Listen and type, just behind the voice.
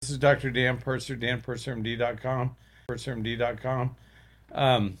is Dr. Dan Purser, danpursermd.com, pursermd.com.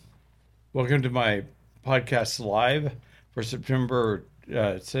 Welcome to my podcast live for September,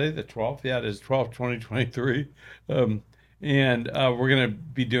 today the 12th. Yeah, it is 12th, 2023. And we're going to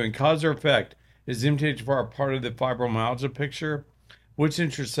be doing cause or effect. Is MTHFR part of the fibromyalgia picture? Which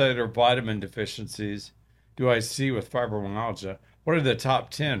intracellular vitamin deficiencies do I see with fibromyalgia? What are the top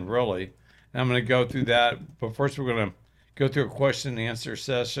 10, really? And I'm going to go through that. But first, we're going to go through a question and answer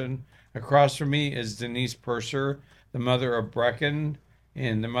session. Across from me is Denise Purser, the mother of Brecken,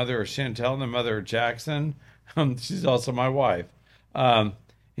 and the mother of Chantel, and the mother of Jackson. She's also my wife.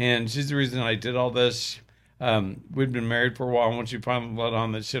 And she's the reason I did all this. We'd been married for a while when she finally let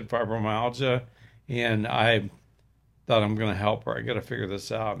on that she had fibromyalgia. And I thought, I'm going to help her. I got to figure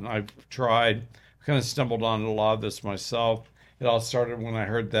this out. And I've tried, kind of stumbled on a lot of this myself. It all started when I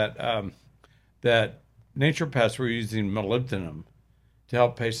heard that that naturopaths were using molybdenum to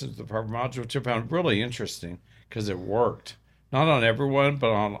help patients with fibromyalgia, which I found really interesting because it worked. Not on everyone, but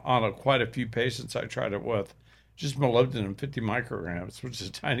on quite a few patients I tried it with. Just molybdenum, 50 micrograms, which is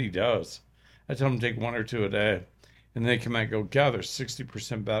a tiny dose. I tell them to take 1 or 2 a day. And they come out and go, God, they're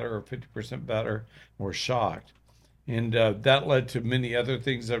 60% better or 50% better. We're shocked. And that led to many other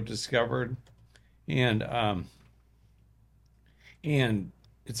things I've discovered. And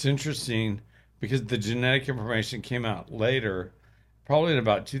it's interesting because the genetic information came out later, probably in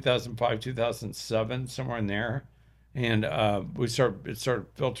about 2005, 2007, somewhere in there. And it started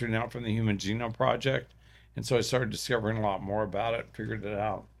filtering out from the Human Genome Project. And so I started discovering a lot more about it, figured it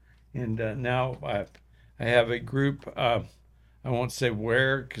out. And now I have a group, I won't say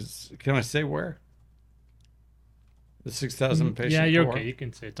where, because can I say where? The 6,000 patient Yeah, you're cohort? okay. You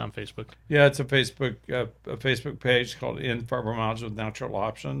can say it's on Facebook. Yeah, it's a Facebook page called In Fibromyalgia with Natural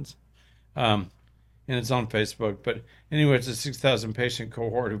Options. And it's on Facebook. But anyway, it's a 6,000 patient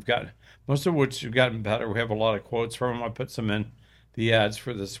cohort who've got, most of which have gotten better. We have a lot of quotes from them. I put some in the ads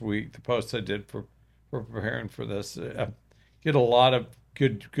for this week, the posts I did for preparing for this. Get a lot of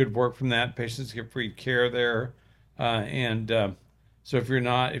good work from that. Patients get free care there. So if you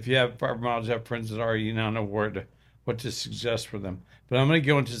have fibromyalgia, have friends that are, you now know what to suggest for them. But I'm going to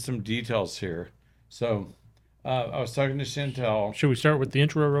go into some details here. So I was talking to Chantel. Should we start with the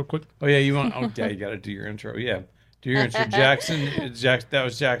intro real quick? Oh, yeah, you got to do your intro. Yeah, do your intro. That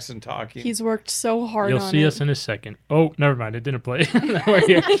was Jackson talking. He's worked so hard You'll on it. see us in a second. Oh, never mind. It didn't play. We're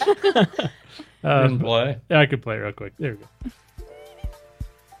here. Didn't play? Yeah, I could play real quick. There we go.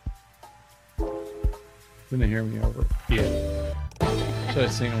 Couldn't hear me over. Yeah. Should I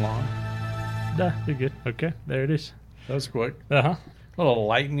sing along? Nah, you're good. Okay, there it is. That was quick. Uh-huh. A little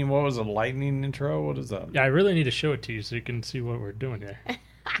lightning. What was a lightning intro? What is that? Yeah, I really need to show it to you so you can see what we're doing here.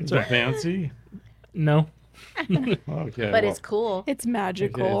 Is it fancy? No. Okay. But it's cool. It's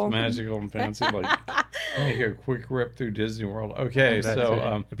magical. Okay, it's magical and fancy. Like, I hear a quick rip through Disney World. Okay,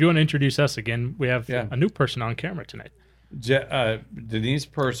 so if you want to introduce us again, we have Yeah. a new person on camera tonight. Denise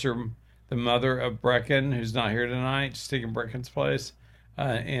Purser, the mother of Brecken, who's not here tonight, she's taking Brecken's place,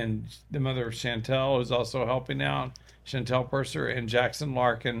 and the mother of Chantel, who's also helping out, Chantel Purser, and Jackson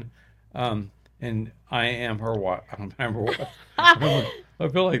Larkin, and I am her wife. I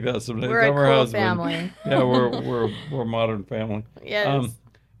feel like that sometimes. We're a I'm her cool husband. family. Yeah, we're a modern family. Yes.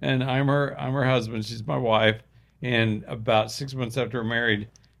 And I'm her husband. She's my wife. And about 6 months after we're married,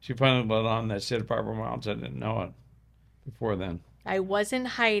 she finally let on that she had fibromyalgia. I didn't know it before then. I wasn't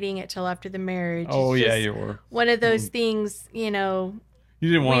hiding it till after the marriage. Oh, It's yeah, just you were. one of those things, you know. You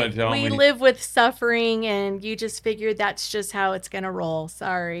didn't want to tell me. We live with suffering, and you just figured that's just how it's going to roll.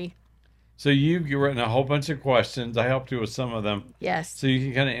 Sorry. So you've written a whole bunch of questions. I helped you with some of them. Yes. So you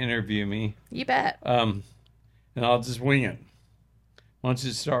can kind of interview me. You bet. And I'll just wing it. Why don't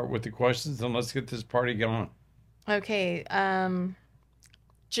you start with the questions and let's get this party going. Okay.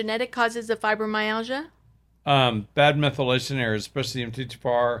 Genetic causes of fibromyalgia? Bad methylation errors, especially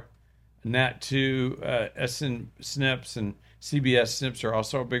MTHFR, NAT2, SNPs, and CBS SNPs are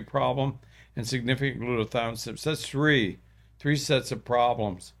also a big problem, and significant glutathione SNPs. That's three sets of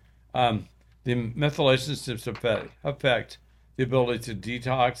problems. The methylation SNPs affect the ability to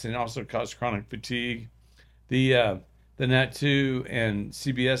detox and also cause chronic fatigue. The NAT2 and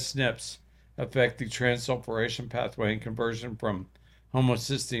CBS SNPs affect the transsulfuration pathway and conversion from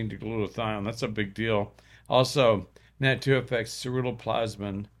homocysteine to glutathione. That's a big deal. Also, NAT2 affects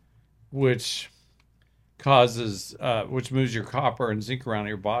ceruloplasmin, which moves your copper and zinc around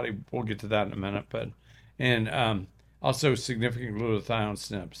your body. We'll get to that in a minute. And also significant glutathione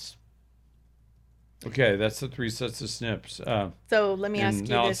SNPs. Okay, that's the three sets of SNPs. So let me ask you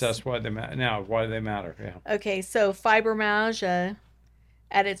now this. let's ask why they matter. Yeah. Okay, so fibromyalgia,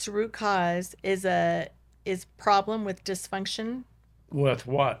 at its root cause is problem with dysfunction With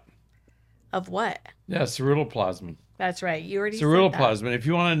what? of what? Yeah, ceruloplasmin. That's right. You already said that. Ceruloplasmin. If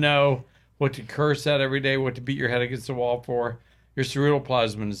you want to know what to curse at every day, what to beat your head against the wall for, your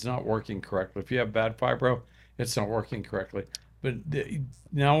ceruloplasmin is not working correctly. If you have bad fibro, it's not working correctly. But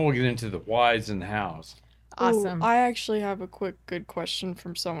now we'll get into the whys and hows. Awesome. Ooh, I actually have a good question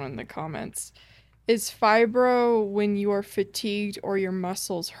from someone in the comments. Is fibro when you are fatigued or your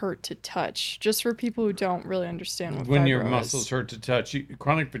muscles hurt to touch? Just for people who don't really understand what When fibro your is. muscles hurt to touch,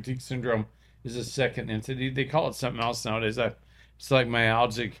 chronic fatigue syndrome is a second entity. They call it something else nowadays. It's like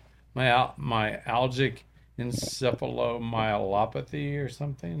myalgic encephalomyelopathy or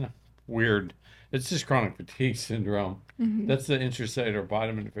something. Weird. It's just chronic fatigue syndrome. Mhm. That's the intracellular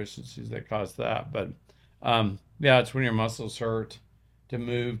vitamin deficiencies that cause that. But yeah, it's when your muscles hurt to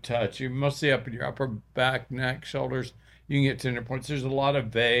move, touch. You mostly up in your upper back, neck, shoulders. You can get tender points. There's a lot of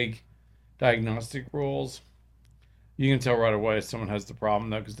vague diagnostic rules. You can tell right away if someone has the problem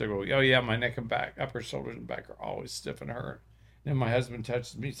though, because they go, "Oh yeah, my neck and back, upper shoulders and back are always stiff and hurt." And my husband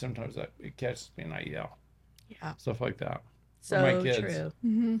touches me. Sometimes it catches me and I yell. Yeah. Stuff like that. So my kids. true.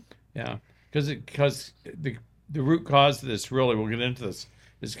 Mhm. Yeah, because the root cause of this, really, we'll get into this,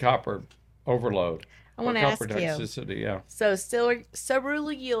 is copper overload. I want to ask copper you. toxicity. Yeah, So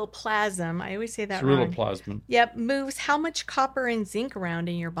ceruloplasmin, I always say that wrong. ceruloplasmin. Yep, moves how much copper and zinc around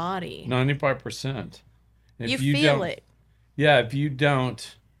in your body? 95%. You feel it. Yeah, if you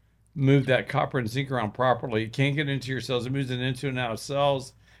don't move that copper and zinc around properly, it can't get into your cells. It moves it into and out of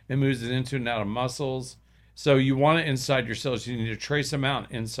cells. It moves it into and out of muscles. So you want it inside your cells. You need a trace amount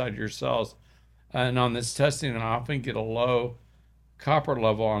inside your cells. And on this testing, I often get a low copper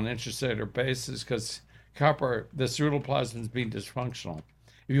level on an intracellular basis because copper, the ceruloplasmin is being dysfunctional.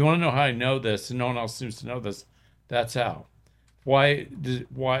 If you want to know how I know this, and no one else seems to know this, that's how. Why,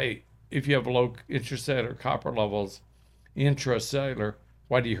 if you have low intracellular copper levels, intracellular,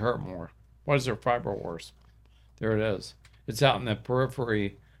 why do you hurt more? Why is there fibro worse? There it is. It's out in the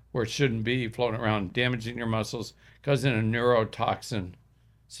periphery where it shouldn't be, floating around, damaging your muscles, causing a neurotoxin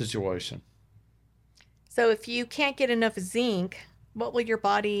situation. So if you can't get enough zinc, what will your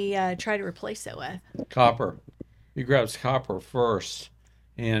body try to replace it with? Copper. You grab copper first,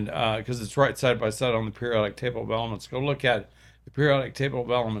 and because it's right side by side on the periodic table of elements. Go look at the periodic table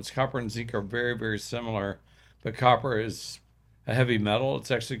of elements. Copper and zinc are very, very similar, but copper is a heavy metal.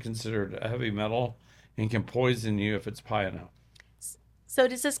 It's actually considered a heavy metal and can poison you if it's high enough. So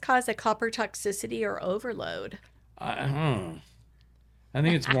does this cause a copper toxicity or overload? I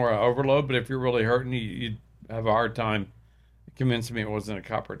think it's more overload, but if you're really hurting, you'd have a hard time convincing me it wasn't a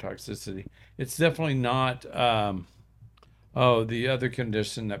copper toxicity. It's definitely not, the other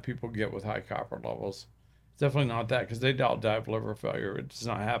condition that people get with high copper levels. It's definitely not that, because they all die of liver failure. It does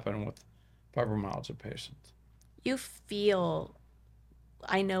not happen with fibromyalgia patients. You feel,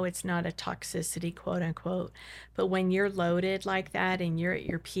 I know it's not a toxicity, quote unquote, but when you're loaded like that and you're at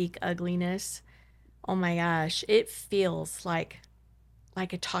your peak ugliness, oh my gosh, it feels like a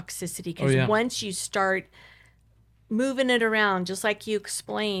toxicity, because once you start moving it around, just like you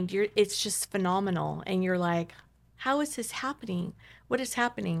explained, it's just phenomenal, and you're like, how is this happening? What is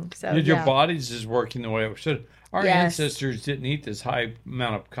happening? So your body's just working the way it should. Our Yes. ancestors didn't eat this high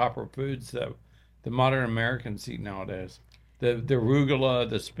amount of copper foods that the modern Americans eat nowadays. The arugula,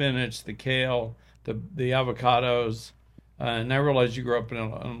 the spinach, the kale, the avocados. And I realize you grew up in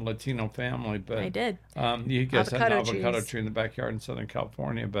a Latino family, but I did. You guys had an Avocado avocado trees. tree in the backyard in Southern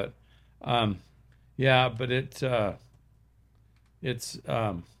California, but yeah, but it's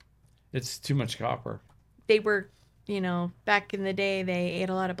too much copper. They were, back in the day, they ate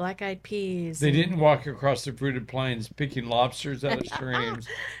a lot of black-eyed peas. They and- didn't walk across the fruited plains picking lobsters out of streams,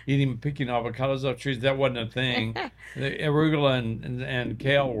 picking avocados off trees. That wasn't a thing. The arugula and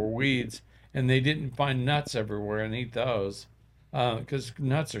kale were weeds, and they didn't find nuts everywhere and eat those because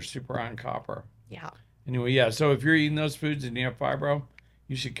nuts are super high in copper. Yeah. Anyway, yeah, so if you're eating those foods and you have fibro,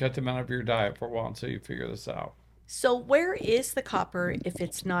 you should cut them out of your diet for a while until you figure this out. So where is the copper if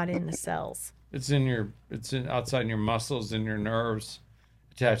it's not in the cells? It's outside in your muscles and your nerves,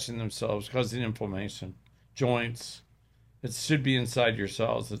 attaching themselves, causing inflammation, joints. It should be inside your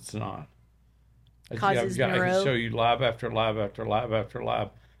cells. It's not. Causes I neuro. can show you lab after lab after lab after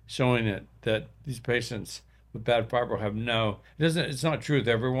lab showing it that these patients with bad fibro have it's not true with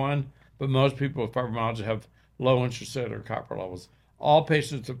everyone, but most people with fibromyalgia have low intracellular copper levels. All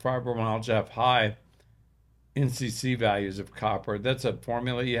patients with fibromyalgia have high NCC values of copper. That's a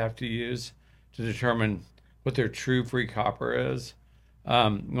formula you have to use to determine what their true free copper is.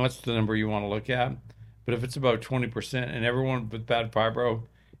 What's the number you want to look at? But if it's about 20%, and everyone with bad fibro,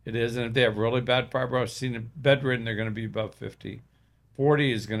 it is. And if they have really bad fibro, seen it bedridden, they're going to be above 50.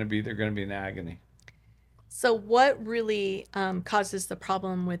 40 is going to be, they're going to be in agony. So what really causes the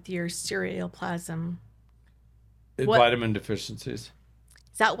problem with your ceruloplasmin? Vitamin deficiencies.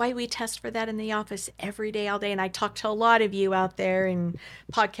 Is that why we test for that in the office every day, all day? And I talk to a lot of you out there in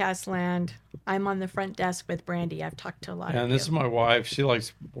podcast land. I'm on the front desk with Brandy. I've talked to a lot of you. And this is my wife. She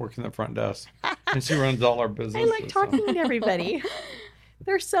likes working the front desk. And she runs all our business. I like talking to everybody.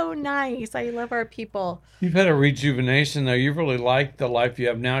 They're so nice. I love our people. You've had a rejuvenation, though. You really like the life you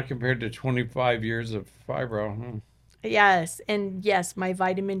have now compared to 25 years of fibro. Yes. And yes, my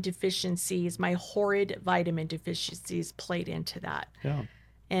vitamin deficiencies, my horrid vitamin deficiencies played into that. Yeah.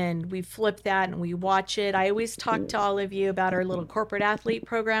 And we flip that and we watch it. I always talk to all of you about our little corporate athlete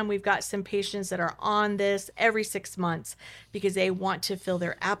program. We've got some patients that are on this every 6 months because they want to feel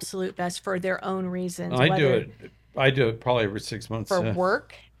their absolute best for their own reasons. I do it probably every 6 months. For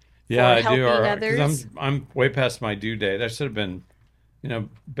work. Yeah, for I do. helping others. Because I'm way past my due date. I should have been,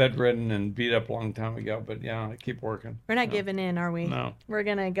 bedridden and beat up a long time ago. But yeah, I keep working. We're not giving in, are we? No. We're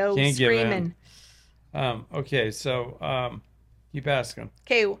going to go Can't screaming. Okay, so keep asking.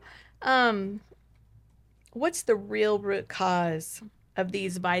 Okay. What's the real root cause of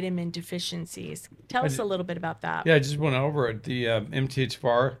these vitamin deficiencies? Tell us a little bit about that. Yeah, I just went over it. The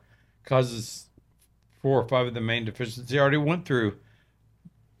MTHFR causes 4 or 5 of the main deficiencies. I already went through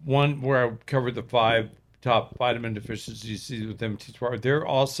one where I covered the 5 top vitamin deficiencies you see with MTHFR. They're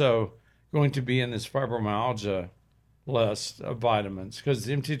also going to be in this fibromyalgia list of vitamins because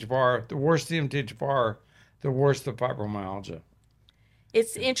the MTHFR, the worse the MTHFR, the worse the fibromyalgia.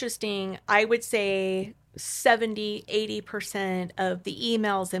 It's interesting. I would say 70-80% of the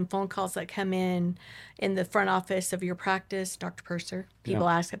emails and phone calls that come in the front office of your practice, Dr. Purser. People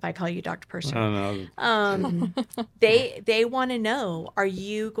ask if I call you Dr. Purser. I don't know. They want to know, are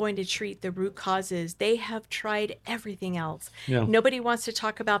you going to treat the root causes? They have tried everything else. Yeah. Nobody wants to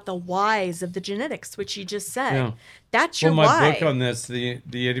talk about the whys of the genetics, which you just said. Yeah. That's your my why. book on this, the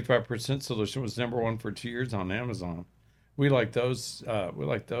 85% solution, was #1 for 2 years on Amazon. We like those. We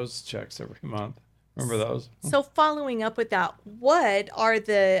like those checks every month. Remember those? So following up with that, what are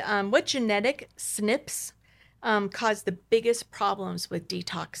the what genetic SNPs cause the biggest problems with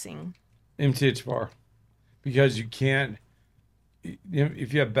detoxing? MTHFR, because you can't.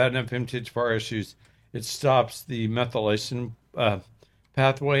 If you have bad enough MTHFR issues, it stops the methylation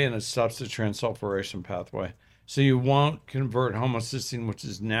pathway and it stops the transsulfuration pathway. So you won't convert homocysteine, which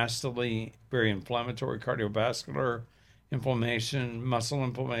is nastily very inflammatory, cardiovascular inflammation, muscle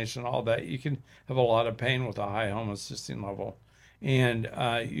inflammation, all that. You can have a lot of pain with a high homocysteine level, and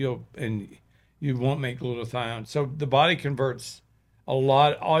you won't make glutathione. So the body converts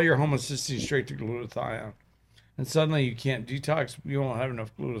all your homocysteine straight to glutathione, and suddenly you can't detox. You won't have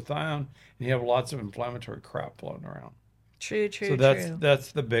enough glutathione, and you have lots of inflammatory crap floating around. True. So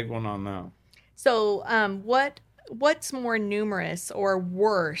that's the big one on that. So what's more numerous or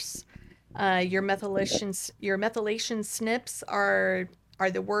worse? Your methylation SNPs are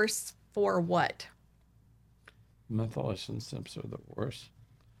the worst for what? Methylation SNPs are the worst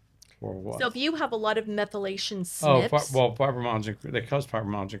for what? So if you have a lot of methylation SNPs, fibromyalgia, they cause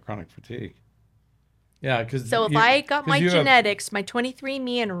fibromyalgia chronic fatigue. Yeah, because so if I got my genetics, my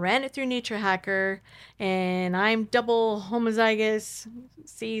 23andMe, and ran it through NutriHacker, and I'm double homozygous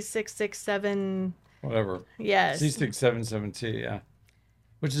C667 whatever. Yes. C677T, yeah.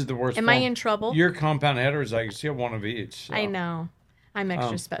 Which is the worst. Am I in trouble? You're compound heterozygous. You have one of each. So. I know. I'm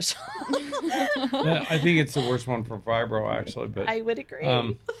extra special. Yeah, I think it's the worst one for fibro, actually. But I would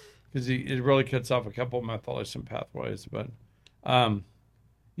agree. Because it really cuts off a couple of methylation pathways. But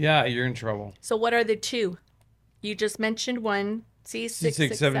yeah, you're in trouble. So what are the two? You just mentioned one,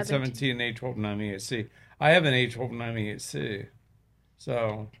 C677T and A1298C. I have an A1298C.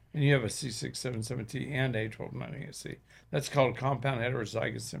 So, and you have a C677T and A1298C. That's called compound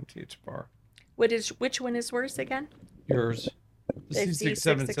heterozygous MTHFR. Which one is worse again? Yours. The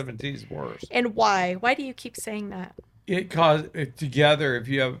C677T is worse. And why? Why do you keep saying that? Together, if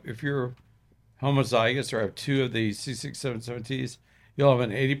you're homozygous or have 2 of the C677Ts, you'll have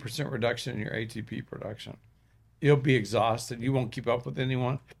an 80% reduction in your ATP production. You'll be exhausted. You won't keep up with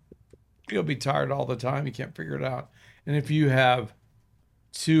anyone. You'll be tired all the time. You can't figure it out. And if you have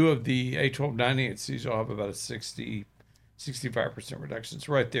 2 of the A1298Cs, you'll have about a 65% reduction. It's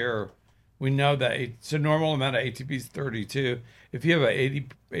right there. We know that it's a normal amount of ATP is 32. If you have an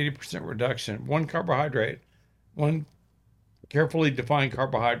 80% reduction, one carefully defined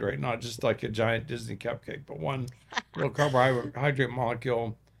carbohydrate, not just like a giant Disney cupcake, but one little carbohydrate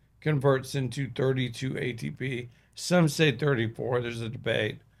molecule converts into 32 ATP. Some say 34. There's a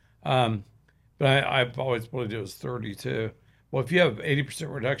debate. But I've always believed it was 32. Well, if you have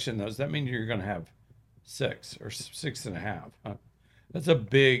 80% reduction in those, that means you're going to have 6 or 6.5. That's a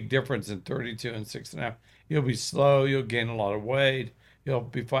big difference in 32 and 6.5. You'll be slow. You'll gain a lot of weight. You'll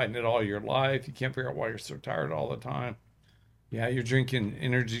be fighting it all your life. You can't figure out why you're so tired all the time. Yeah, you're drinking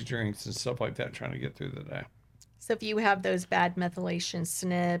energy drinks and stuff like that, trying to get through the day. So if you have those bad methylation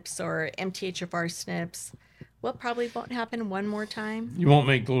SNPs or MTHFR SNPs, what probably won't happen one more time? You won't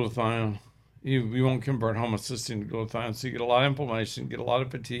make glutathione. You won't convert homocysteine to glutathione. So you get a lot of inflammation, get a lot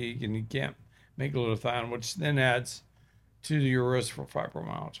of fatigue, and you can't make glutathione, which then adds to your risk for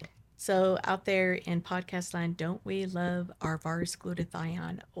fibromyalgia. So out there in podcast land, don't we love our VARS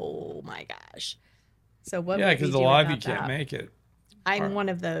glutathione? Oh my gosh. So what? Yeah, because because a lot of you can't make it. I'm one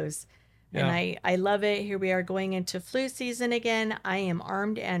of those. Yeah. And I love it. Here we are going into flu season again. I am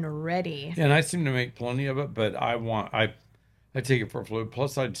armed and ready. Yeah, and I seem to make plenty of it, but I take it for flu.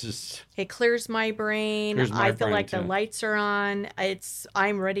 Plus, it clears my brain. I feel like the lights are on.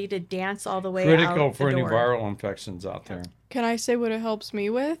 I'm ready to dance all the way out. Critical for any viral infections out there. Can I say what it helps me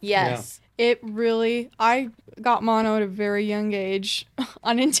with? Yes. Yeah. I got mono at a very young age,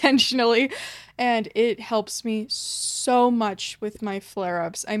 unintentionally, and it helps me so much with my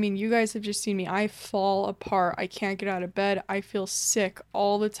flare-ups. I mean, you guys have just seen me. I fall apart. I can't get out of bed. I feel sick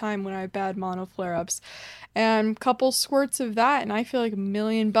all the time when I have bad mono flare-ups. And a couple squirts of that, and I feel like $1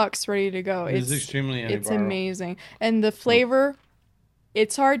 million ready to go. It's extremely antiviral. It's amazing. And the flavor...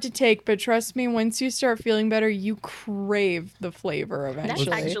 It's hard to take, but trust me, once you start feeling better, you crave the flavor eventually.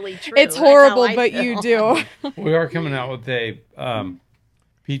 That's actually true. It's horrible, but you do. We are coming out with a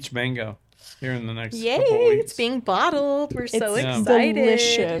peach mango here in the next Yay, couple weeks. It's being bottled. We're so excited.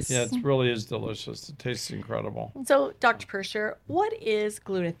 Delicious. Yeah, it really is delicious. It tastes incredible. So, Dr. Persher, what is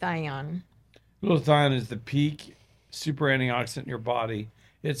glutathione? Glutathione is the peak super antioxidant in your body.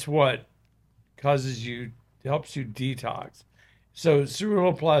 It's what helps you detox. So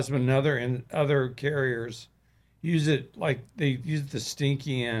ceruloplasmin and other carriers use it like they use the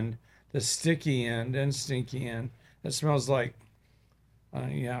sticky end and stinky end that smells like,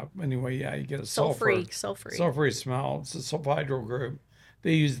 you get a sulfurous smell. It's a sulfhydryl group.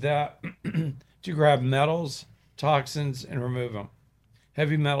 They use that to grab metals, toxins, and remove them.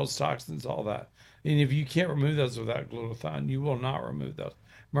 Heavy metals, toxins, all that. And if you can't remove those without glutathione, you will not remove those.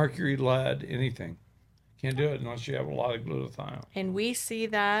 Mercury, lead, anything. Can't do it unless you have a lot of glutathione. And we see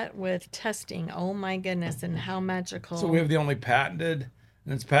that with testing. Oh my goodness, and how magical. So we have the only patented,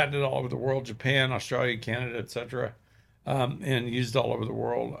 and it's patented all over the world, Japan, Australia, Canada, etc., and used all over the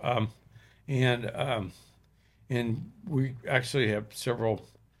world. And we actually have several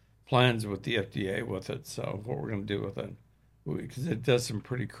plans with the FDA with it. So what we're going to do with it, because it does some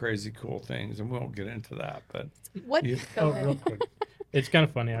pretty crazy cool things, and we won't get into that. But what? Real quick. It's kind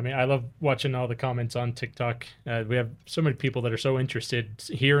of funny. I mean, I love watching all the comments on TikTok. We have so many people that are so interested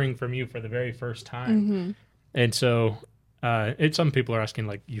hearing from you for the very first time. Mm-hmm. And so some people are asking,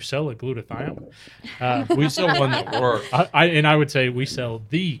 like, you sell a glutathione? We sell one that works. I would say we sell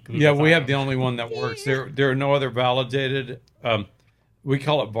the glutathione. Yeah, we have the only one that works. There are no other validated. We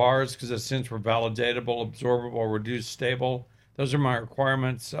call it VARs because it stands for validatable, absorbable, reduced, stable. Those are my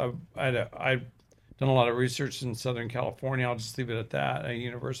requirements. I've done a lot of research in Southern California. I'll just leave it at that, a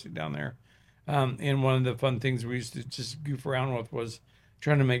university down there. And one of the fun things we used to just goof around with was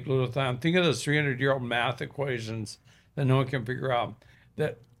trying to make glutathione. Think of those 300-year-old math equations that no one can figure out.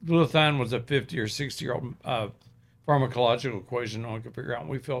 That glutathione was a 50 or 60-year-old pharmacological equation no one could figure out. And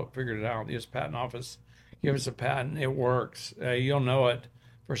we figured it out. The U.S. Patent Office gave us a patent. It works. You'll know it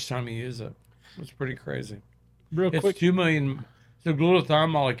first time you use it. It's pretty crazy. It's 2 million... The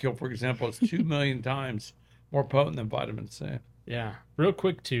glutathione molecule, for example, is 2 million times more potent than vitamin C. Yeah. Real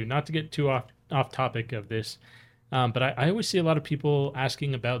quick, too, not to get too off topic of this, but I always see a lot of people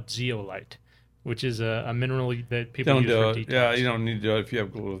asking about zeolite, which is a mineral that people use for detox. Yeah, you don't need to do it if you have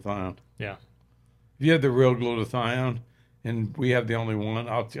glutathione. Yeah. If you have the real glutathione, and we have the only one,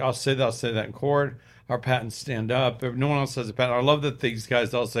 I'll say that in court. Our patents stand up. If no one else has a patent. I love that these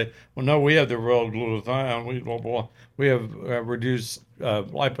guys all say, well, no, we have the real glutathione. We have reduced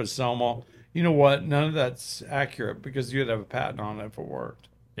liposomal. You know what? None of that's accurate because you'd have a patent on it if it worked.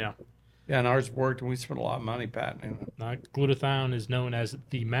 Yeah. Yeah, and ours worked, and we spent a lot of money patenting it. Glutathione is known as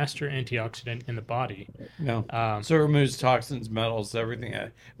the master antioxidant in the body. No. So it removes toxins, metals, everything.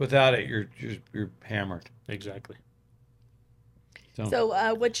 Without it, you're hammered. Exactly.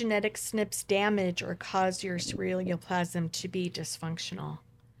 So what genetic SNPs damage or cause your ceruloplasmin to be dysfunctional?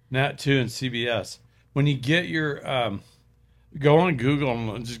 NAT2 and CBS. When you get your Go on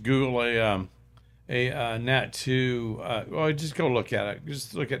Google and just Google a NAT2. Well, just go look at it.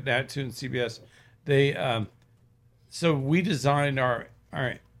 Just look at NAT2 and CBS. They so we designed our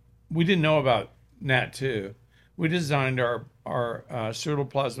we didn't know about NAT2. We designed our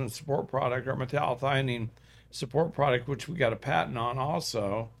ceruloplasmin support product, our methylthionine support product, which we got a patent on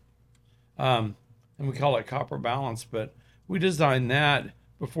also, and we call it Copper Balance. But we designed that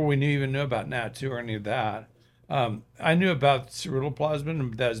before we even knew about NAT2 or any of that. I knew about ceruloplasmin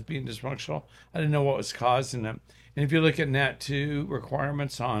and that as being dysfunctional. I didn't know what was causing it. And if you look at NAT2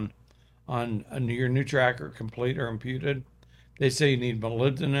 requirements on your NutriHacker Complete or Imputed, they say you need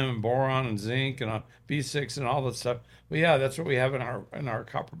molybdenum and boron and zinc and B6 and all that stuff. But yeah, that's what we have in our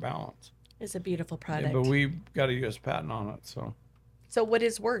Copper Balance. It's a beautiful Yeah, product. but we got a U.S. patent on it. So what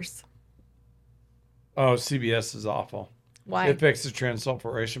is worse? Oh, CBS is awful. Why? It affects the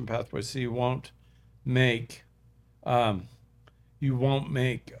transsulfuration pathway, so you won't make glutathione.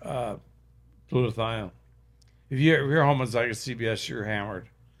 If you're homozygous CBS, you're hammered.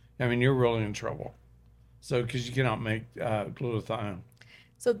 I mean, you're really in trouble. So because you cannot make glutathione.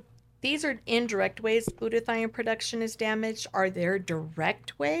 So these are indirect ways glutathione production is damaged. Are there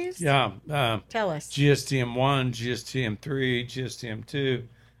direct ways? Yeah. Tell us. GSTM1, GSTM3, GSTM2,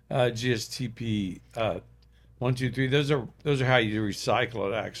 GSTP 1, 2, 3. Those are how you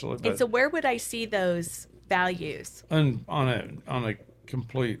recycle it actually. But And so where would I see those values? on a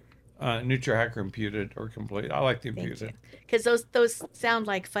complete NutriHacker Imputed or Complete. I like the Thank you. Imputed. Because those sound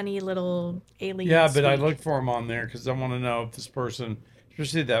like funny little alien. Yeah, but I speak. look for them on there because I want to know if this person,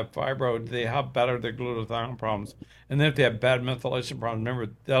 especially that fibro, they have better their glutathione problems. And then if they have bad methylation problems,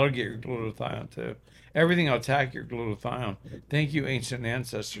 remember, that'll get your glutathione too. Everything will attack your glutathione. Thank you, ancient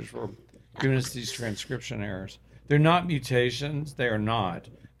ancestors, for giving us these transcription errors. They're not mutations. They are not.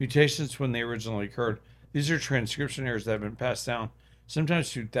 Mutations when they originally occurred. These are transcription errors that have been passed down,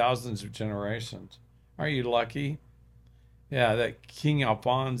 sometimes through thousands of generations. Aren't you lucky? Yeah, that King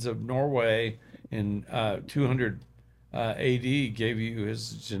Alphonse of Norway in 200 AD gave you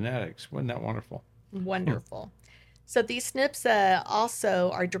his genetics. Wasn't that wonderful? Wonderful. So these SNPs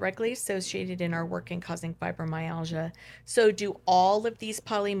also are directly associated in our work in causing fibromyalgia. So do all of these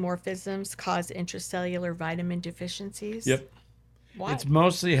polymorphisms cause intracellular vitamin deficiencies? Yep. Why? It's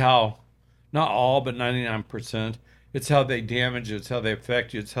mostly how, not all, but 99%. It's how they damage you. It's how they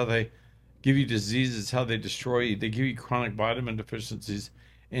affect you. It's how they give you diseases, how they destroy you. They give you chronic vitamin deficiencies.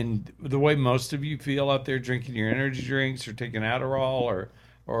 And the way most of you feel out there drinking your energy drinks or taking Adderall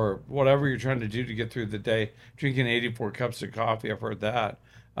or whatever you're trying to do to get through the day, drinking 84 cups of coffee, I've heard that,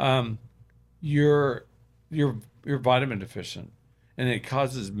 you're vitamin deficient. And it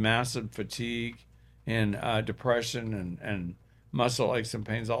causes massive fatigue and depression and muscle aches and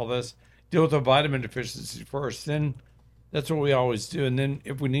pains, all this. Deal with the vitamin deficiency first. Then that's what we always do. And then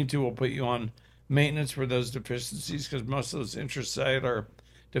if we need to, we'll put you on maintenance for those deficiencies because most of those intracellular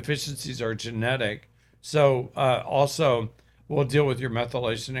deficiencies are genetic. So also, we'll deal with your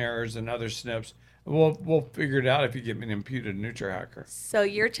methylation errors and other SNPs. We'll figure it out if you get me an imputed NutriHacker. So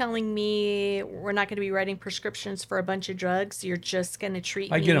you're telling me we're not going to be writing prescriptions for a bunch of drugs? You're just going to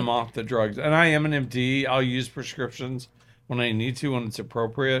treat I me? get them off the drugs. And I am an MD. I'll use prescriptions when I need to, when it's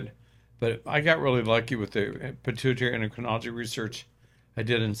appropriate. But I got really lucky with the pituitary endocrinology research I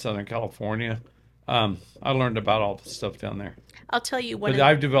did in Southern California. I learned about all the stuff down there. I'll tell you But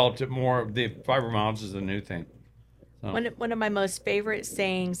I've developed it more. The fibromyalgia is a new thing. So. One of my most favorite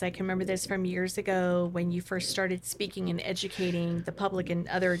sayings, I can remember this from years ago when you first started speaking and educating the public and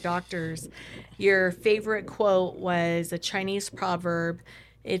other doctors. Your favorite quote was a Chinese proverb.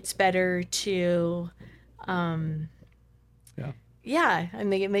 It's better to, yeah,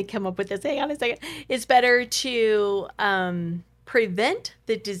 and they come up with this. Hang on a second. It's better to prevent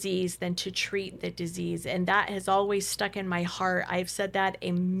the disease than to treat the disease, and that has always stuck in my heart. I've said that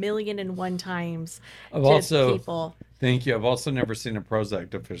 1,000,001 times to people. Thank you. I've also never seen a Prozac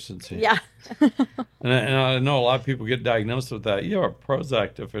deficiency. Yeah. and I know a lot of people get diagnosed with that. You have a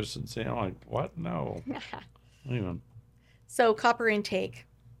Prozac deficiency. I'm like, what? No. Even. So copper intake.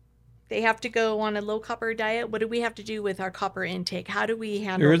 They have to go on a low copper diet. What do we have to do with our copper intake? How do we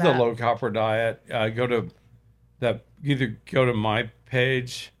handle that? There is a low copper diet. Either go to my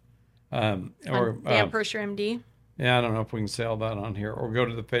page or Dan Persher MD. Yeah, I don't know if we can say all that on here, or go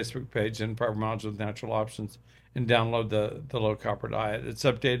to the Facebook page in Fibromyalgia with Natural Options and download the low copper diet. It's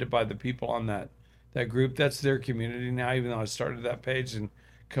updated by the people on that group. That's their community now, even though I started that page and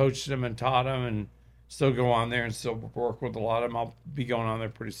coached them and taught them and still go on there and still work with a lot of them. I'll be going on there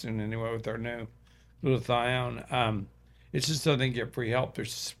pretty soon anyway with our new glutathione. It's just so they can get free help.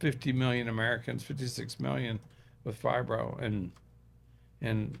 There's 50 million Americans, 56 million with fibro,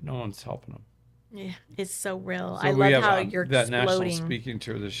 and no one's helping them. Yeah, it's so real. So I we love have how you're that national exploding. speaking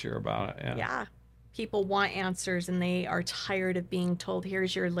tour this year about it. Yeah. Yeah. People want answers and they are tired of being told,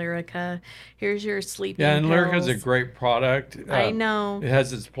 here's your Lyrica, here's your sleeping Yeah, and Lyrica is a pills. great product. I know. It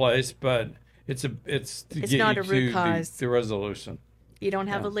has its place, but it's to It's get not you a root to cause. the resolution. You don't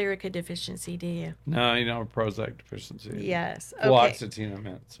have Yeah. a Lyrica deficiency, do you? No, you don't have a Prozac deficiency. Yes. Okay. Fluoxetine, I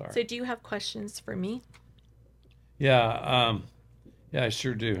meant. Sorry. So do you have questions for me? Yeah, I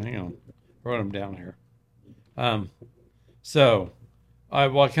sure do. Hang on, wrote them down here. So, I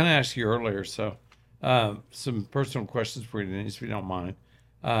kind of asked you earlier. So, some personal questions for you, Denise, if you don't mind,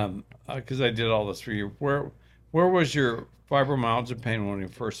 because I did all this for you. Where was your fibromyalgia pain when you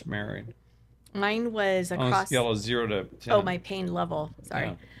first married? Mine was On a across. scale of 0 to 10. Oh, my pain level.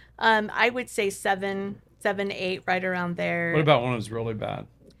 Sorry. Yeah. I would say 7, 8, right around there. What about when it was really bad?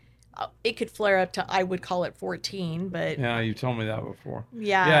 It could flare up to, I would call it 14, but Yeah, you told me that before.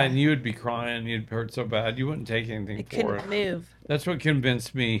 yeah. Yeah, and you would be crying. You'd hurt so bad. You wouldn't take anything I for couldn't it. move. That's what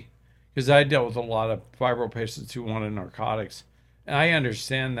convinced me, because I dealt with a lot of fibro patients who wanted narcotics, and I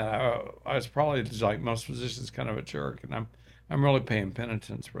understand that. I was probably, like most physicians, kind of a jerk, and I'm really paying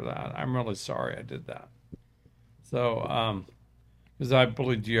penitence for that. I'm really sorry I did that. So, because I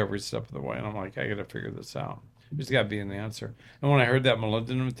believed you every step of the way, and I'm like, I got to figure this out. There's got to be an answer. And when I heard that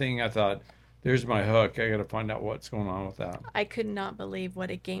molybdenum thing, I thought, there's my hook. I got to find out what's going on with that. I could not believe what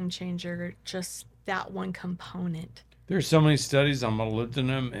a game changer just that one component. There's so many studies on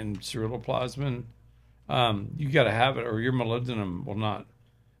molybdenum and ceruloplasmin. You got to have it, or your molybdenum will not,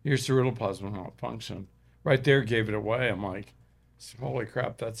 your ceruloplasmin will not function. Right there gave it away. I'm like, holy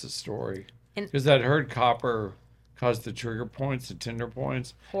crap, that's a story. Because I'd heard copper caused the trigger points, the tender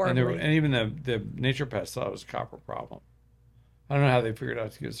points, Horribly. and even the naturopaths thought it was a copper problem. I don't know how they figured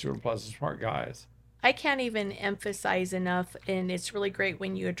out to get ceruloplasmin. Smart guys. I can't even emphasize enough, and it's really great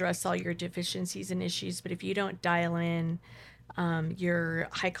when you address all your deficiencies and issues, but if you don't dial in your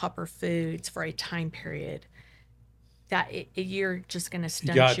high copper foods for a time period, you're just going to You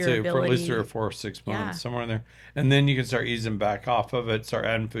stunt got your to ability. for at least 3 or 4 or 6 months, Yeah. somewhere in there, and then you can start easing back off of it, start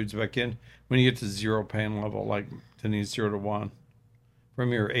adding foods back in when you get to 0 pain level, like Denise 0 to 1,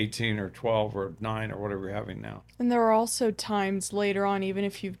 from your 18 or 12 or 9 or whatever you're having now. And there are also times later on, even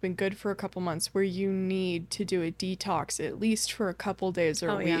if you've been good for a couple months, where you need to do a detox at least for a couple days or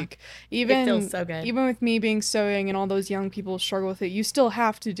a yeah. week. Even, It feels so good. Even with me being so young and all those young people struggle with it, you still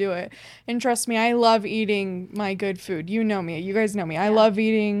have to do it. And trust me, I love eating my good food. You know me. You guys know me. I love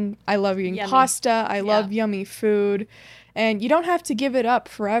eating Yummy. pasta. I love yummy food. And you don't have to give it up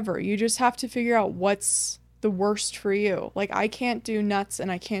forever. You just have to figure out what's the worst for you. Like, I can't do nuts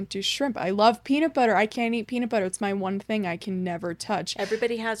and I can't do shrimp. I love peanut butter. I can't eat peanut butter. It's my one thing I can never touch.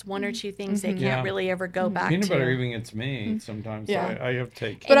 Everybody has one or two things they can't Yeah. really ever go back Peanut to. butter even gets me sometimes. Yeah. I have to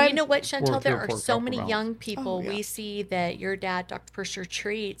take. But And you I'm- know what, Chantal? 3 There or are 4 so copper many pounds. young people. Oh, yeah. We see that your dad, Dr. Pusher,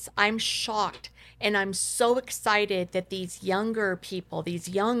 treats. I'm shocked. And I'm so excited that these younger people, these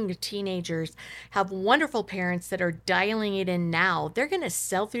young teenagers, have wonderful parents that are dialing it in now. They're going to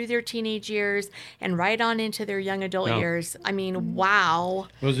sell through their teenage years and right on into their young adult Yeah. years. I mean, wow.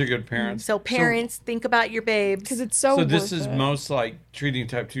 Those are good parents. So parents, think about your babes. Because it's so So this worth is it. most like treating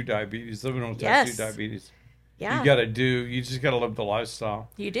type 2 diabetes, living with type Yes. 2 diabetes. Yeah, You just got to live the lifestyle.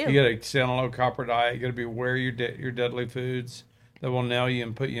 you do. You got to stay on a low copper diet. You got to be aware of your deadly foods that will nail you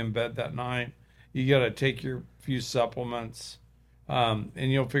and put you in bed that night. You got to take your few supplements, and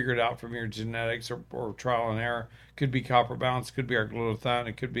you'll figure it out from your genetics or trial and error. Could be copper balance, could be our glutathione,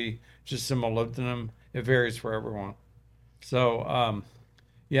 it could be just some molybdenum. It varies for everyone. So,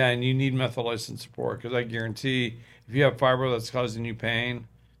 yeah, and you need methylation support, because I guarantee if you have fibro that's causing you pain,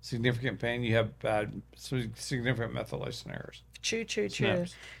 significant pain, you have significant methylation errors. True.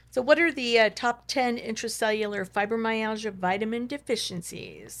 SNPs. So what are the top 10 intracellular fibromyalgia vitamin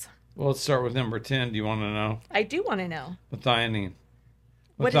deficiencies? Well, let's start with number 10. Do you want to know? I do want to know. Methionine.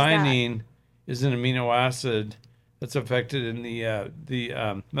 What is that? Methionine is an amino acid that's affected in the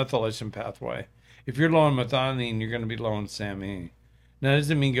methylation pathway. If you're low on methionine, you're going to be low on SAMe. Now, that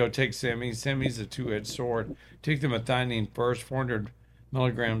doesn't mean go take SAMe. SAMe is a two-edged sword. Take the methionine first, 400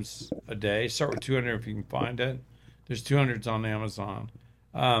 milligrams a day. Start with 200 if you can find it. There's 200s on Amazon.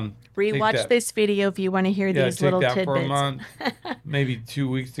 Rewatch that. this video if you want to hear Yeah, these take little that tidbits. for a month, maybe 2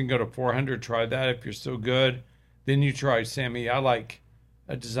 weeks, then go to 400. Try that if you're still good. Then you try SAMe. I like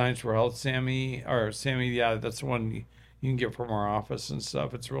Designs for Health SAMe, or SAMe. Yeah, that's the one you can get from our office and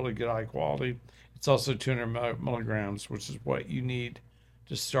stuff. It's really good, high quality. It's also 200 milligrams, which is what you need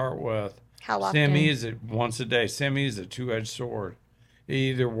to start with. How often? SAMe is once a day. SAMe is a two-edged sword. It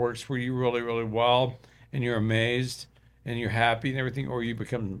either works for you really, really well, and you're amazed and you're happy and everything, or you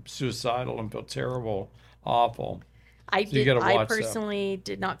become suicidal and feel terrible, awful. I So you did. got to I watch that. personally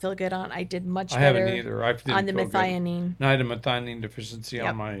did not feel good on. I did much I haven't better either. I didn't on the feel good. methionine. And I had a methionine deficiency Yep.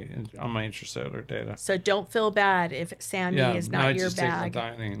 on my intracellular data. So don't feel bad if Sammy is now I not your just take bag.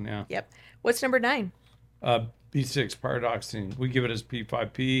 methionine. Yeah. Yep. What's number 9? B6 pyridoxine. We give it as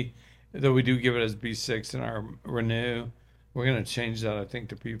P5P, though we do give it as B6 in our Renew. We're going to change that, I think,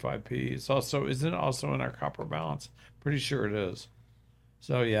 to P5P. Isn't it also in our copper balance? Pretty sure it is.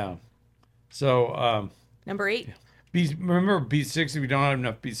 So yeah. So Number 8. remember B6. If you don't have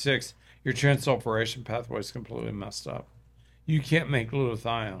enough B6, your transsulfuration pathway is completely messed up. You can't make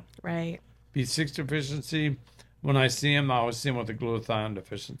glutathione. Right. B6 deficiency. When I see him, I always see him with a glutathione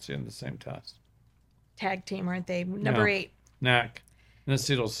deficiency in the same test. Tag team, aren't they? Number 8. NAC. And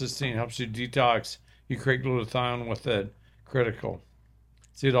acetylcysteine helps you detox. You create glutathione with it. Critical.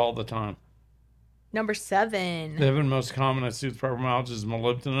 See it all the time. Number 7. The most common I see with fibromyalgia is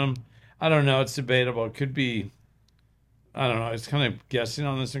molybdenum. I don't know. It's debatable. It could be, I don't know. It's kind of guessing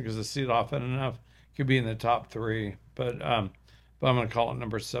on this one because I see it often enough. It could be in the top 3. But I'm going to call it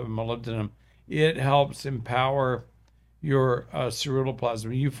number 7, molybdenum. It helps empower your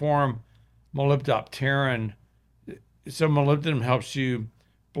ceruloplasmin. You form molybdopterin. So molybdenum helps you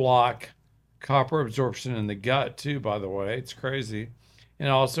block copper absorption in the gut too, by the way. It's crazy. And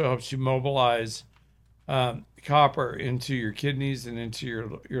it also helps you mobilize copper into your kidneys and into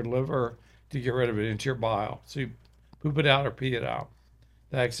your liver to get rid of it, into your bile. So you poop it out or pee it out,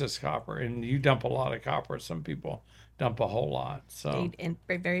 the excess copper. And you dump a lot of copper. Some people dump a whole lot. So And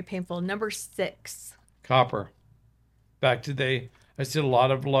very painful. Number 6. copper. Back today, I see a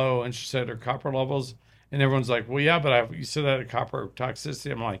lot of low intracellular copper levels. And everyone's like, well, yeah, but you said that a copper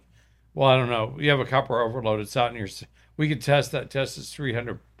toxicity. I'm like, well, I don't know. You have a copper overload. It's out in your. We could test that. Test is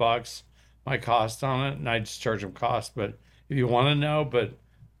 $300. My cost on it, and I just charge them cost. But if you want to know,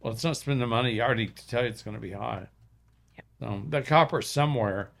 let's not spend the money. I already tell you it's going to be high. Yep. So the copper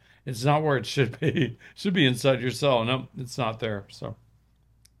somewhere. It's not where it should be. It should be inside your cell. No, it's not there. So.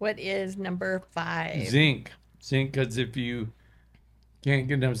 What is number 5? Zinc, because if you can't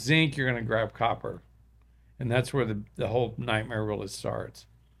get enough zinc, you're going to grab copper. And that's where the whole nightmare really starts.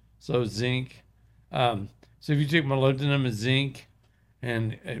 So zinc. So if you take molybdenum and zinc,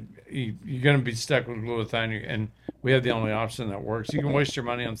 and you're going to be stuck with glutathione, and we have the only option that works. You can waste your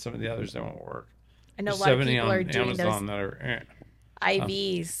money on some of the others that won't work. I know There's a lot of 70 people on are doing Amazon those that are.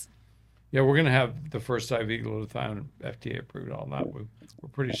 IVs. Yeah, we're going to have the first IV glutathione FDA approved. All that we're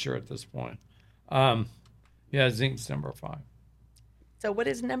pretty sure at this point. Yeah, zinc's number 5. So what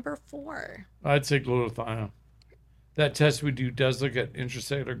is number 4? I'd say glutathione. That test we do does look at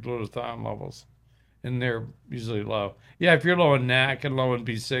intracellular glutathione levels, and they're usually low. Yeah, if you're low in NAC and low in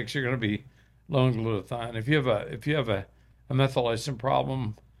B6, you're going to be low in glutathione. If you have a methylation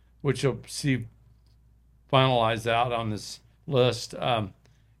problem, which you'll see finalized out on this list,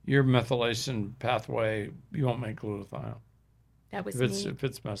 your methylation pathway, you won't make glutathione That was if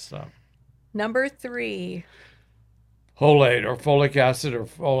it's messed up. Number 3. Folate or folic acid or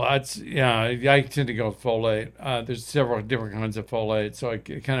folate. Yeah, I tend to go with folate. There's several different kinds of folate, so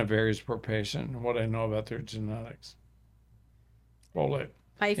it kind of varies per patient and what I know about their genetics. Folate.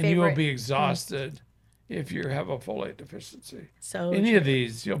 My And favorite. you will be exhausted if you have a folate deficiency. So Any of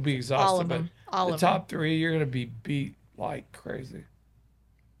these, you'll be exhausted. all of them. All the of them. top 3, you're going to be beat like crazy.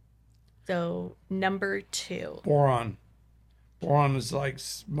 So number 2. Boron. Boron is like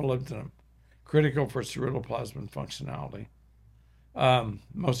molybdenum. Critical for ceruloplasmin functionality.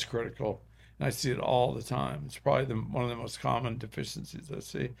 Most critical. And I see it all the time. It's probably one of the most common deficiencies I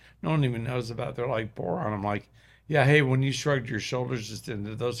see. No one even knows about it. They're like boron. I'm like, yeah, hey, when you shrugged your shoulders just in,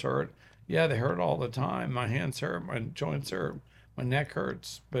 did those hurt? Yeah, they hurt all the time. My hands hurt. My joints hurt. My neck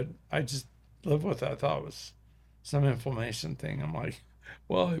hurts. But I just live with it. I thought it was some inflammation thing. I'm like,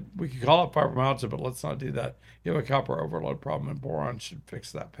 well, we could call it fibromyalgia, but let's not do that. You have a copper overload problem, and boron should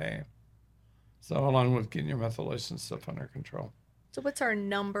fix that pain. So along with getting your methylation stuff under control. So what's our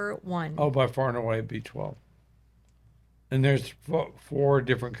number 1? Oh, by far and away, B12. And there's 4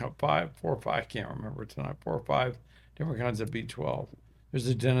 different, 5 or 5, I can't remember tonight, 4 or 5 different kinds of B12. There's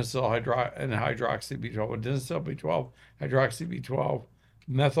a adenylyl and hydroxy B12, adenylyl B12, hydroxy B12,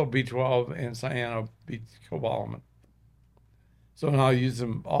 methyl B12, and cyano cobalamin. So and I'll use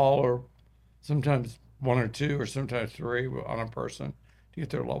them all, or sometimes 1 or 2, or sometimes 3 on a person to get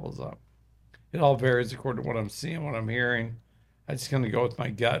their levels up. It all varies according to what I'm seeing, what I'm hearing. I just kind of go with my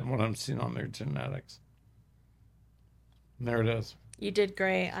gut and what I'm seeing on their genetics. And there it is. You did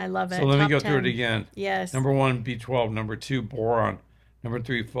great. I love it. So let me Top go 10. through it again. Yes. Number 1, B12. Number 2, boron. Number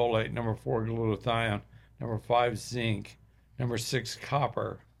 3, folate. Number 4, glutathione. Number 5, zinc. Number 6,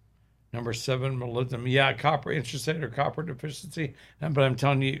 copper. Number 7, molybdenum. Yeah, copper, intracellular copper deficiency. But I'm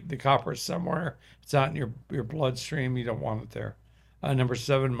telling you, the copper is somewhere. It's out in your bloodstream. You don't want it there. Number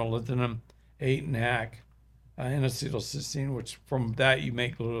 7, molybdenum. 8, NAC. N-acetylcysteine, which from that you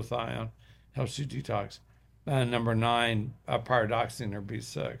make glutathione. Helps you detox. Number 9, pyridoxine or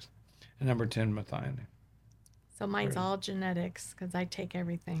B6. And number 10, methionine. So mine's all genetics because I take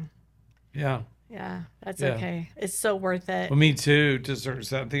everything. Yeah. Yeah, that's Yeah. okay. It's so worth it. Well, me too, to a certain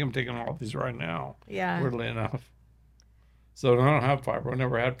extent. I think I'm taking all these right now, Yeah. weirdly enough. So I don't have fibro. I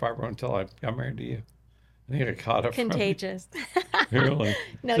never had fibro until I got married to you. I think I caught it Contagious. Really?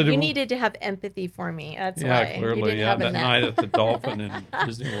 No, So you needed to have empathy for me. That's Yeah, why. You clearly. didn't Yeah, have that enough. night at the Dolphin in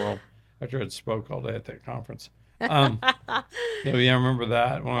Disney World, after I'd spoke all day at that conference. Yeah, I remember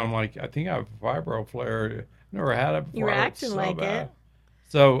that when I'm like, I think I have a fibro flare. Never had it before. You were It's acting so like bad. it.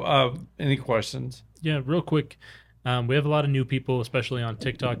 So, any questions? Yeah, real quick. We have a lot of new people, especially on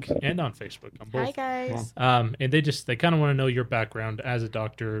TikTok and on Facebook, on both. Hi, guys. And they kind of want to know your background as a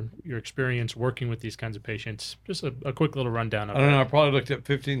doctor, your experience working with these kinds of patients. Just a quick little rundown of I don't that. know. I probably looked at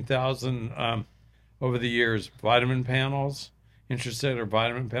 15,000 over the years. Vitamin panels, intracellular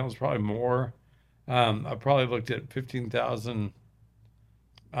vitamin panels, probably more. I probably looked at 15,000.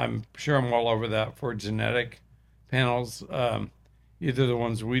 I'm sure I'm well over that for genetic panels, either the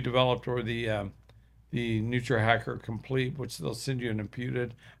ones we developed or the NutriHacker Complete, which they'll send you an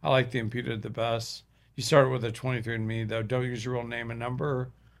imputed. I like the imputed the best. You start with a 23andMe, though. Don't use your real name and number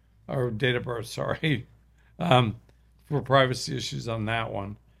or date of birth, sorry, for privacy issues on that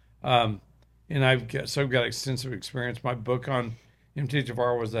one. And I've got extensive experience. My book on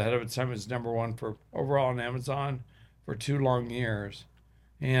MTHFR was ahead of its time. It was #1 for overall on Amazon for 2 long years.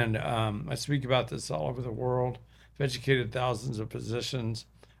 And I speak about this all over the world. I've educated thousands of physicians,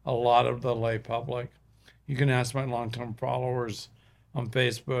 a lot of the lay public. You can ask my long-term followers on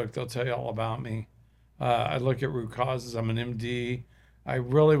Facebook. They'll tell you all about me. I look at root causes. I'm an MD.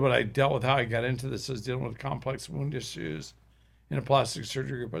 What I dealt with, how I got into this, is dealing with complex wound issues in a plastic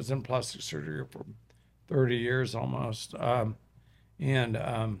surgery group. I was in plastic surgery for 30 years almost. But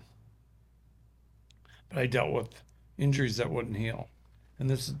I dealt with injuries that wouldn't heal. And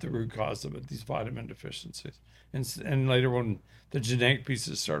this is the root cause of it, these vitamin deficiencies. And later when the genetic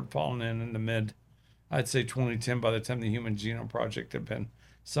pieces started falling in the mid, I'd say 2010, by the time the Human Genome Project had been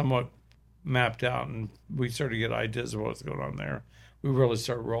somewhat mapped out and we started to get ideas of what's going on there, we really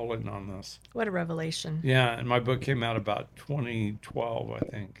started rolling on this. What a revelation. Yeah, and my book came out about 2012, I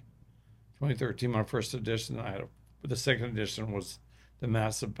think. 2013, my first edition. The second edition was the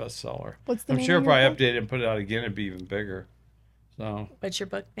massive bestseller. What's the I'm name sure of if your I book? update it and put it out again, it'd be even bigger. So What's your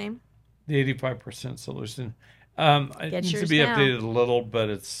book name? the 85% solution. It Get needs to yours be now. updated a little, but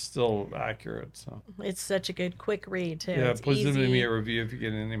it's still accurate. So It's such a good, quick read, too. yeah, It's please leave easy, me a review if you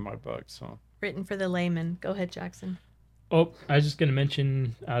get any of my books. So written for the layman. Go ahead, Jackson. Oh, I was just going to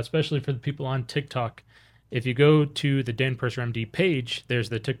mention, especially for the people on TikTok, if you go to the Dan Purser MD page, there's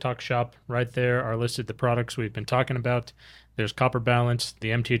the TikTok shop right there, are listed the products we've been talking about. There's Copper Balance, the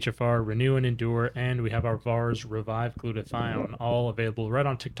MTHFR, Renew and Endure, and we have our VARS Revive Glutathione, all available right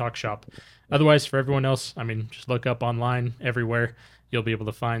on TikTok shop. Otherwise, for everyone else, just look up online everywhere. You'll be able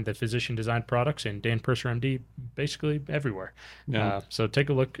to find the physician-designed products and Dan Purser MD basically everywhere. yeah, So take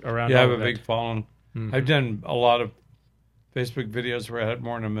a look around. I have all a of that. big following. Mhm. I've done a lot of Facebook videos where I had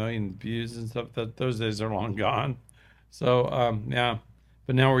more than 1 million views and stuff. That those days are long gone. So yeah,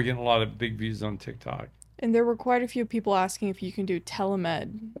 but now we're getting a lot of big views on TikTok. And there were quite a few people asking if you can do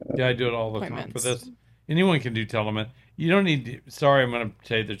telemed. Yeah, I do it all the time for Appointments. this. Anyone can do telemed. You don't need to, sorry, I'm going to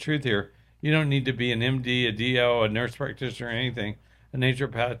tell you the truth here. You don't need to be an MD, a DO, a nurse practitioner, or anything, a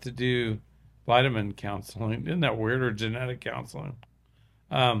naturopath to do vitamin counseling. Isn't that weird? Or genetic counseling.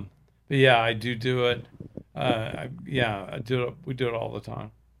 But yeah, I do it. I do it. We do it all the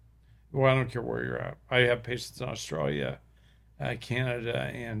time. Well, I don't care where you're at. I have patients in Australia, Canada,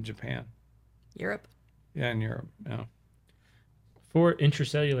 and Japan. Europe. Yeah, in Europe. Yeah. For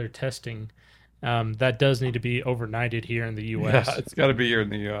intracellular testing, that does need to be overnighted here in the U.S. Yeah, it's got to be here in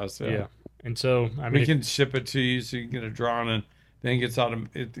the U.S. Yeah. And so, We can ship it to you so you can get it drawn and then it gets out of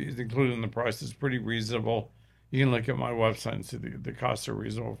it's included in the price. It's pretty reasonable. You can look at my website and see the costs are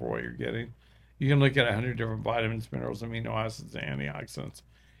reasonable for what you're getting. You can look at 100 different vitamins, minerals, amino acids, and antioxidants.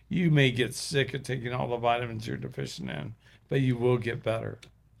 You may get sick of taking all the vitamins you're deficient in, but you will get better.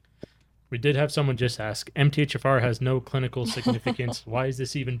 We did have someone just ask, MTHFR has no clinical significance. Why is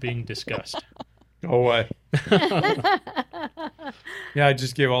this even being discussed? Go away. Yeah, I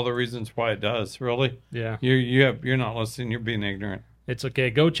just gave all the reasons why it does. Really? Yeah. You're not listening. You're being ignorant. It's okay.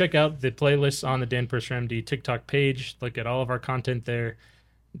 Go check out the playlists on the Dan Purser MD TikTok page. Look at all of our content there.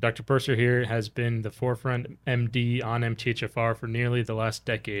 Dr. Purser here has been the forefront MD on MTHFR for nearly the last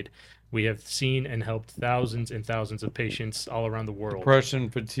decade. We have seen and helped thousands and thousands of patients all around the world. Depression,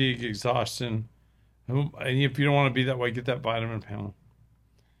 fatigue, exhaustion. And if you don't want to be that way, get that vitamin panel.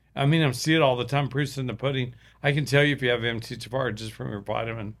 I mean, I see it all the time, proofs in the pudding. I can tell you if you have MTHFR just from your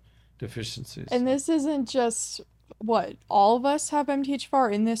vitamin deficiencies. And this isn't just what all of us have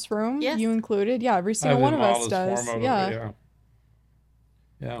MTHFR in this room. Yes. You included. Yeah, every single one of us does. Yeah.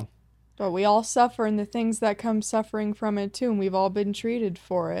 Yeah. But we all suffer, and the things that come suffering from it too, and we've all been treated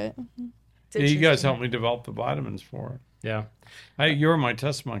for it. Yeah, you guys helped me develop the vitamins for it. Yeah. You're my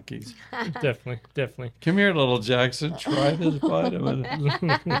test monkeys. Definitely. Come here, little Jackson. Try this vitamin.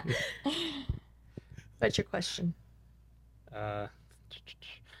 What's your question? How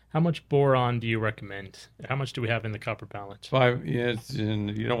much boron do you recommend? How much do we have in the copper balance? 5. Yeah,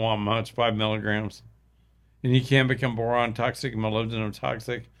 you don't want much. 5 milligrams. And you can become boron toxic and molybdenum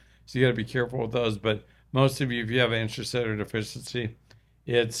toxic, so you got to be careful with those. But most of you, if you have an intracellular deficiency,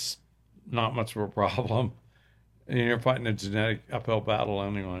 it's not much of a problem. And you're fighting a genetic uphill battle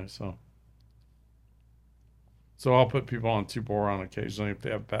anyway. So I'll put people on 2 boron occasionally if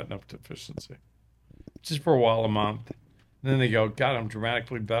they have bad enough deficiency, just for a while, a month. And then they go, God, I'm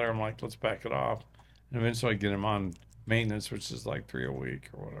dramatically better. I'm like, let's back it off. And eventually I get them on maintenance, which is like 3 a week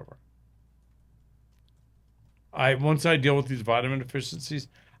or whatever. Once I deal with these vitamin deficiencies,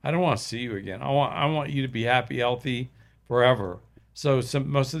 I don't want to see you again. I want you to be happy, healthy forever. So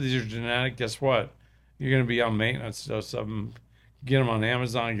most of these are genetic. Guess what? You're going to be on maintenance dose of them. Get them on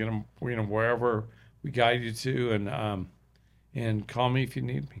Amazon. Get them, wherever we guide you to, and call me if you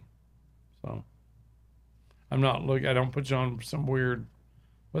need me. So I don't put you on some weird,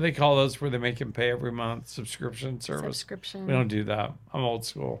 what do they call those where they make him pay every month, subscription service. We don't do that. I'm old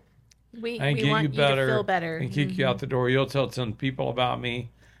school. We and get want you better, to feel better and kick you out the door. You'll tell some people about me,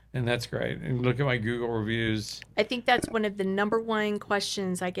 and that's great. And look at my Google reviews. I think that's one of the number one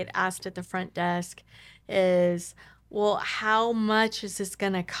questions I get asked at the front desk is, well, how much is this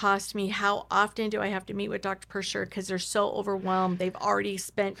going to cost me? How often do I have to meet with Dr. Purser? Because they're so overwhelmed. They've already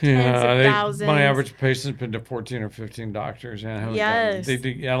spent tens of thousands. My average patient's been to 14 or 15 doctors. Yes.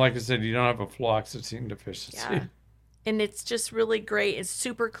 Like I said, you don't have a fluoxetine deficiency. Yeah. And it's just really great. It's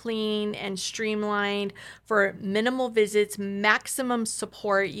super clean and streamlined for minimal visits, maximum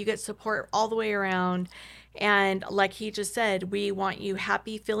support. You get support all the way around. And like he just said, we want you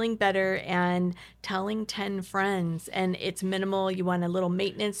happy, feeling better, and telling 10 friends. And it's minimal. You want a little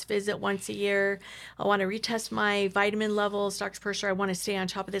maintenance visit once a year. I want to retest my vitamin levels. Dr. Purser, I want to stay on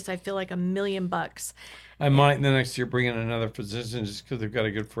top of this. I feel like $1,000,000. I might in the next year bring in another physician just because they've got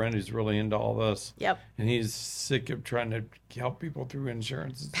a good friend who's really into all this. Yep. And he's sick of trying to help people through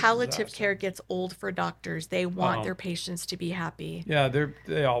insurance. Palliative care gets old for doctors. They want their patients to be happy. Yeah,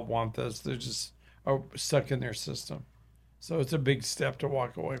 they all want this. They're just stuck in their system. So it's a big step to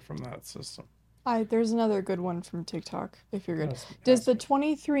walk away from that system. There's another good one from TikTok, if you're good. Does the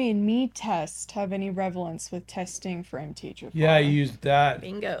 23andMe test have any relevance with testing for MTHFR? Yeah, I used that.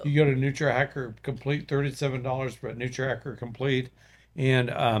 Bingo. You go to NutriHacker Complete, $37 for NutriHacker Complete.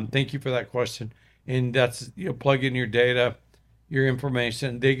 And thank you for that question. And that's, plug in your data, your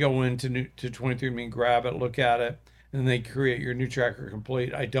information. They go into 23andMe and grab it, look at it, and then they create your NutriHacker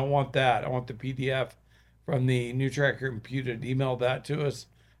Complete. I don't want that. I want the PDF from the NutriHacker imputed. Email that to us.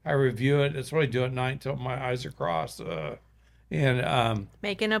 I review it. That's what I do at night until my eyes are crossed. And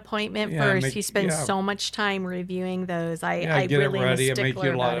make an appointment first. He spends so much time reviewing those. I get really it ready. am a I make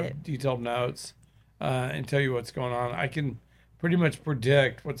you a lot about of detailed notes and tell you what's going on. I can pretty much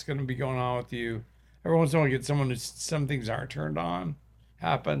predict what's going to be going on with you. Every once in a while, I get someone who some things aren't turned on.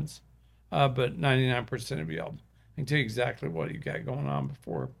 Happens, but 99% of you, I can tell you exactly what you got going on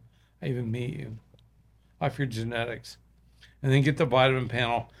before I even meet you, off your genetics. And then get the vitamin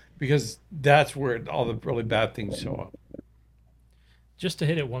panel, because that's where all the really bad things show up. Just to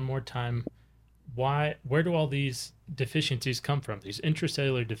hit it one more time, where do all these deficiencies come from? These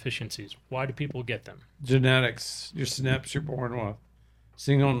intracellular deficiencies, why do people get them? Genetics, your SNPs you're born with,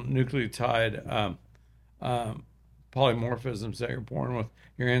 single nucleotide polymorphisms that you're born with,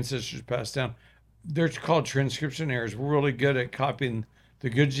 your ancestors passed down. They're called transcription errors. We're really good at copying the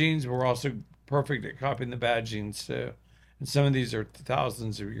good genes, but we're also perfect at copying the bad genes too. And some of these are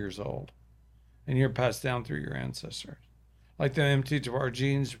thousands of years old, and you're passed down through your ancestors. Like the MTHFR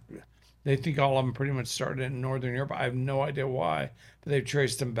genes, they think all of them pretty much started in Northern Europe. I have no idea why, but they've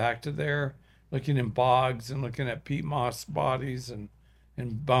traced them back to there, looking in bogs and looking at peat moss bodies and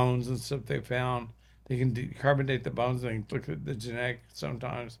bones and stuff they found. They can carbonate the bones. They can look at the genetic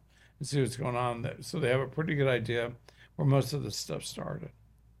sometimes and see what's going on. So they have a pretty good idea where most of the stuff started.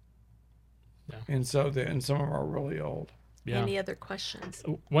 Yeah. And so and some of them are really old. Yeah. Any other questions?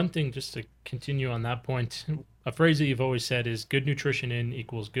 One thing, just to continue on that point, a phrase that you've always said is good nutrition in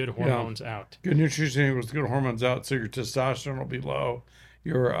equals good hormones out. Good nutrition equals good hormones out. So your testosterone will be low.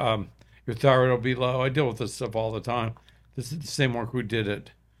 Your thyroid will be low. I deal with this stuff all the time. This is the same work we did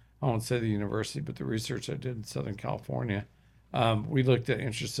at, I won't say the university, but the research I did in Southern California. We looked at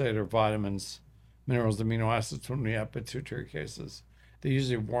intracellular vitamins, minerals, amino acids when we had pituitary cases. They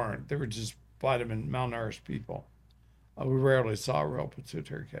usually weren't. They were just vitamin malnourished people. We rarely saw a real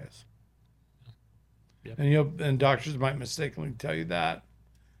pituitary case. Yep. And doctors might mistakenly tell you that.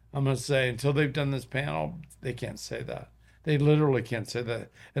 I'm going to say until they've done this panel, they can't say that. They literally can't say that.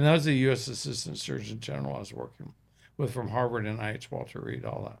 And that was the U.S. Assistant Surgeon General I was working with from Harvard and NIH, Walter Reed,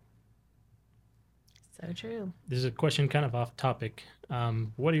 all that. So true. This is a question kind of off topic.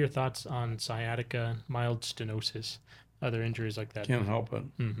 What are your thoughts on sciatica, mild stenosis, other injuries like that? Can't help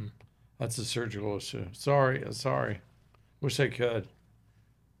it. Mm-hmm. That's a surgical issue. Sorry. Wish I could.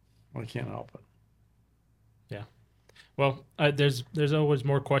 I can't help it. Yeah. Well, there's always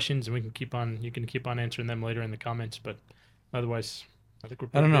more questions, and you can keep on answering them later in the comments. But otherwise, I think we're.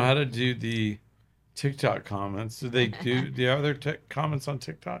 I don't know how to do the TikTok comments. Do they do the other comments on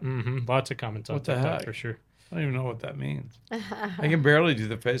TikTok? Mm-hmm. Lots of comments on What the TikTok heck? for sure. I don't even know what that means. I can barely do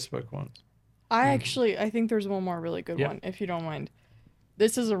the Facebook ones. I think there's one more really good Yep. one, if you don't mind.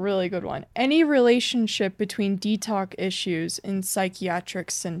 This is a really good one. Any relationship between detox issues and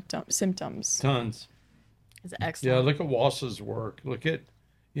psychiatric symptoms? Tons. It's Yeah, excellent. look at Walsh's work.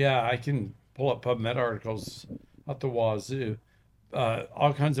 I can pull up PubMed articles out the wazoo.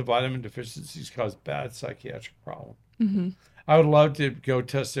 All kinds of vitamin deficiencies cause bad psychiatric problems. Mm-hmm. I would love to go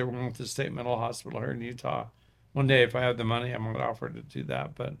test everyone at the state mental hospital here in Utah. One day, if I have the money, I'm going to offer to do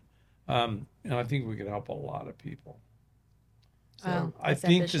that. But and I think we could help a lot of people. So Wow, I that's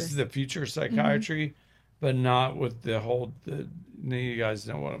think ambitious. this is the future of psychiatry, but not with the whole. You guys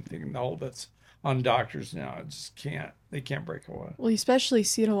know what I'm thinking. The whole that's on doctors now. It just can't. They can't break away. Well, you especially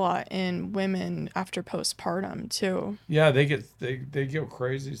see it a lot in women after postpartum too. Yeah, they go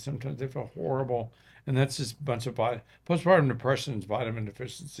crazy. Sometimes they feel horrible, and that's just a bunch of postpartum depression is vitamin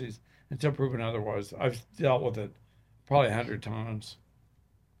deficiencies until proven otherwise. I've dealt with it probably 100 times,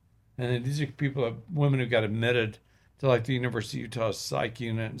 and then these are women who got admitted to like the University of Utah psych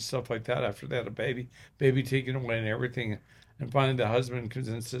unit and stuff like that after they had a baby taken away and everything, and finally the husband comes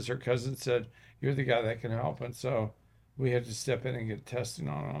in and says her cousin said you're the guy that can help, and so we had to step in and get testing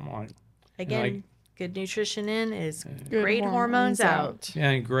on it. I'm like, Again, good nutrition in is Good great hormones out. yeah,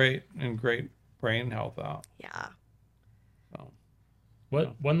 and great brain health out. Yeah. So.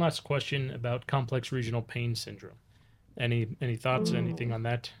 One last question about complex regional pain syndrome. Any thoughts, anything on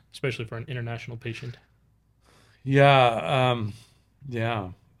that, especially for an international patient? Yeah,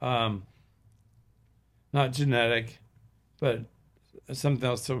 not genetic, but something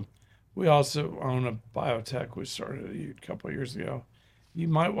else. So we also own a biotech we started a couple of years ago. You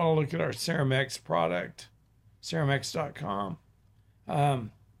might want to look at our Ceramex product, ceramex.com.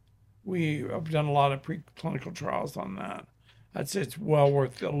 We have done a lot of preclinical trials on that. I'd say it's well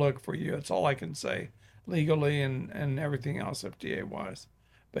worth the look for you. That's all I can say legally and everything else FDA wise.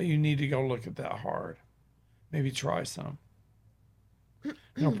 But you need to go look at that hard. Maybe try some.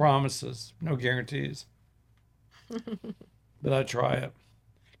 No promises, no guarantees. But I'd try it.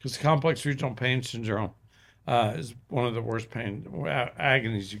 Because complex regional pain syndrome is one of the worst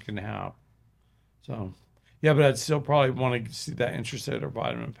agonies you can have. So, yeah, but I'd still probably want to see that intracellular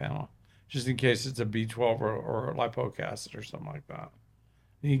vitamin panel, just in case it's a B12 or a lipoic acid or something like that.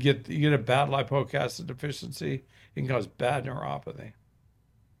 You get a bad lipoic acid deficiency, it can cause bad neuropathy,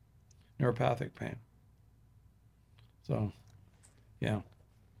 neuropathic pain. So, yeah.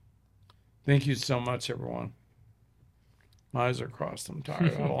 Thank you so much, everyone. My eyes are crossed. I'm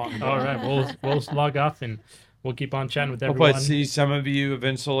tired. How long? All right, we'll log off and we'll keep on chatting with Hope everyone. I see some of you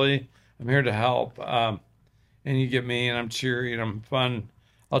eventually. I'm here to help. And you get me, and I'm cheery, and I'm fun.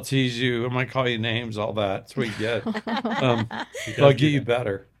 I'll tease you. I might call you names, all that. That's what you get. I'll get you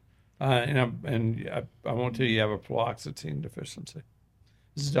better. And I won't tell you have a fluoxetine deficiency.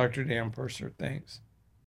 This is Dr. Dan Purser. Thanks.